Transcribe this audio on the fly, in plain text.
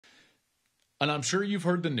and I'm sure you've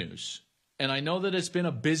heard the news, and I know that it's been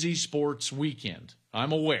a busy sports weekend.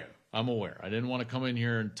 I'm aware. I didn't want to come in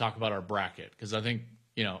here and talk about our bracket because I think,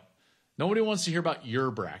 nobody wants to hear about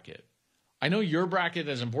your bracket. I know your bracket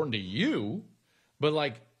is important to you, but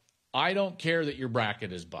I don't care that your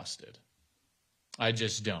bracket is busted. I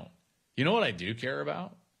just don't. You know what I do care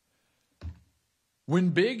about? When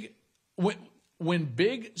big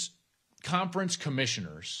conference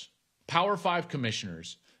commissioners, Power 5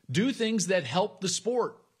 commissioners, do things that help the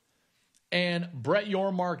sport. And Brett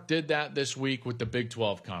Yormark did that this week with the Big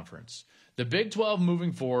 12 conference. The Big 12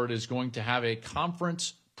 moving forward is going to have a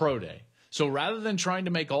conference pro day. So rather than trying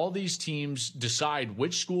to make all these teams decide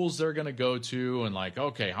which schools they're going to go to and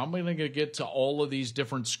okay, how am I going to get to all of these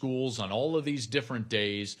different schools on all of these different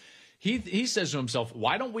days? He says to himself,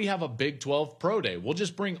 why don't we have a Big 12 pro day? We'll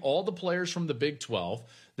just bring all the players from the Big 12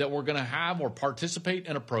 that we're going to have or participate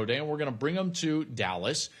in a pro day, and we're going to bring them to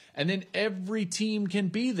Dallas, and then every team can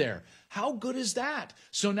be there. How good is that?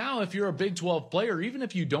 So now if you're a Big 12 player, even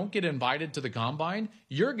if you don't get invited to the Combine,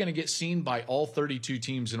 you're going to get seen by all 32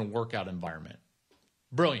 teams in a workout environment.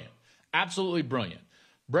 Brilliant. Absolutely brilliant.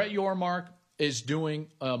 Brett Yormark is doing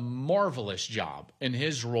a marvelous job in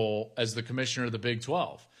his role as the commissioner of the Big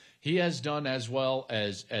 12. He has done as well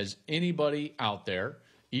as anybody out there,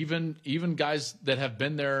 even guys that have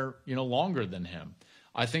been there, longer than him.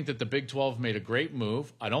 I think that the Big 12 made a great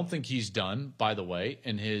move. I don't think he's done, by the way,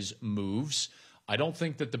 in his moves. I don't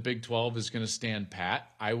think that the Big 12 is going to stand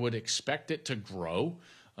pat. I would expect it to grow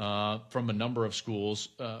from a number of schools'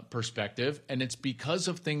 perspective, and it's because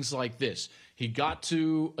of things like this. He got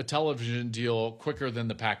to a television deal quicker than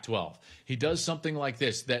the Pac-12. He does something like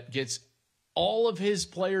this that gets all of his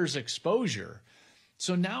players exposure.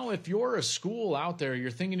 So now if you're a school out there,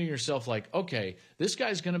 you're thinking to yourself okay, this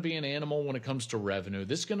guy's going to be an animal when it comes to revenue.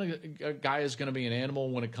 This guy is going to be an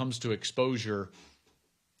animal when it comes to exposure.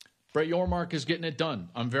 Brett Yormark is getting it done.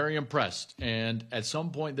 I'm very impressed. And at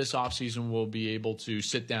some point this offseason, we'll be able to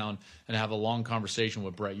sit down and have a long conversation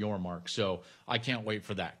with Brett Yormark. So I can't wait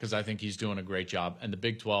for that because I think he's doing a great job. And the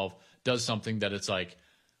Big 12 does something that it's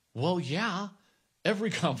well, yeah,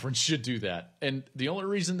 every conference should do that. And the only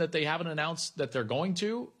reason that they haven't announced that they're going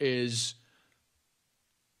to is,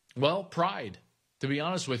 pride, to be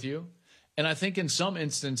honest with you. And I think in some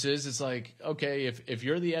instances, it's okay, if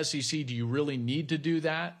you're the SEC, do you really need to do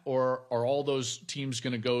that? Or are all those teams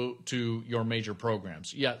going to go to your major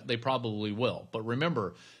programs? Yeah, they probably will. But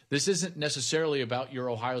remember, this isn't necessarily about your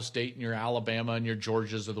Ohio State and your Alabama and your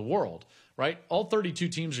Georgias of the world. Right? All 32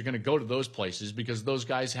 teams are going to go to those places because those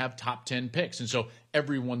guys have top 10 picks. And so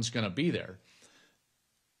everyone's going to be there.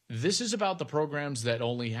 This is about the programs that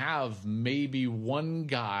only have maybe one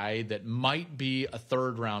guy that might be a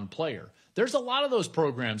third-round player. There's a lot of those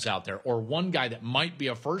programs out there, or one guy that might be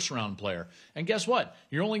a first-round player. And guess what?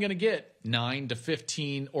 You're only going to get 9 to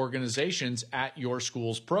 15 organizations at your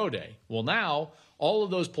school's pro day. Well, now all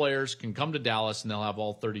of those players can come to Dallas, and they'll have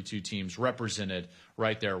all 32 teams represented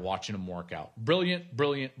right there watching them work out. Brilliant,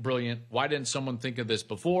 brilliant, brilliant. Why didn't someone think of this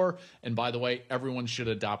before? And by the way, everyone should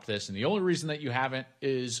adopt this. And the only reason that you haven't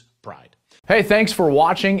is pride. Hey, thanks for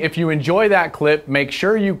watching. If you enjoy that clip, make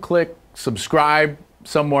sure you click subscribe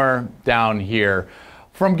somewhere down here.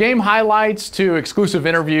 From game highlights to exclusive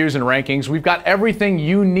interviews and rankings, we've got everything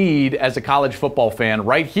you need as a college football fan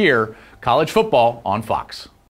right here, College Football on Fox.